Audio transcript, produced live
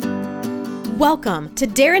Welcome to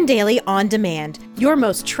Darren Daily On Demand, your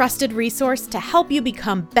most trusted resource to help you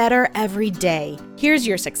become better every day. Here's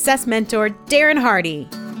your success mentor, Darren Hardy.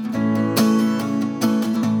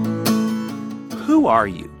 Who are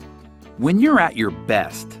you? When you're at your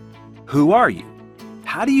best, who are you?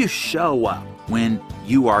 How do you show up when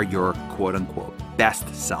you are your quote-unquote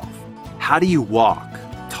best self? How do you walk,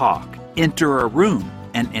 talk, enter a room,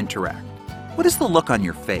 and interact? What is the look on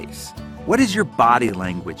your face? What does your body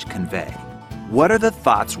language convey? What are the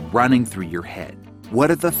thoughts running through your head? What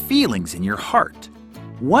are the feelings in your heart?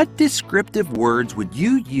 What descriptive words would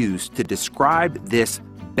you use to describe this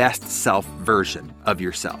best self version of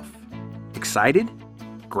yourself? Excited?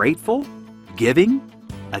 Grateful? Giving?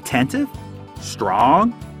 Attentive?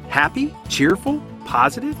 Strong? Happy? Cheerful?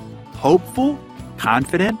 Positive? Hopeful?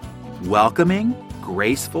 Confident? Welcoming?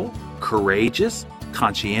 Graceful? Courageous?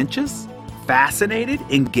 Conscientious? Fascinated?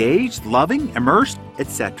 Engaged? Loving? Immersed?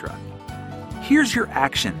 Etc. Here's your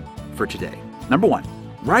action for today. Number 1,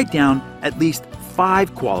 write down at least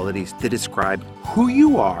 5 qualities to describe who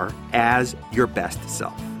you are as your best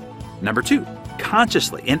self. Number 2,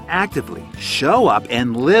 consciously and actively show up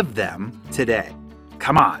and live them today.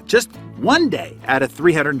 Come on, just one day out of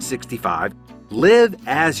 365, live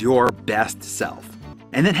as your best self.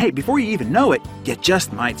 And then, hey, before you even know it, you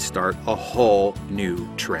just might start a whole new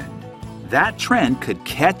trend. That trend could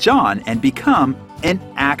catch on and become an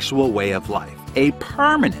actual way of life, a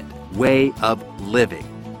permanent way of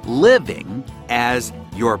living as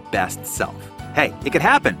your best self. Hey, it could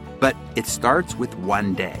happen, but it starts with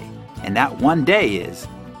one day, and that one day is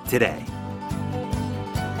today.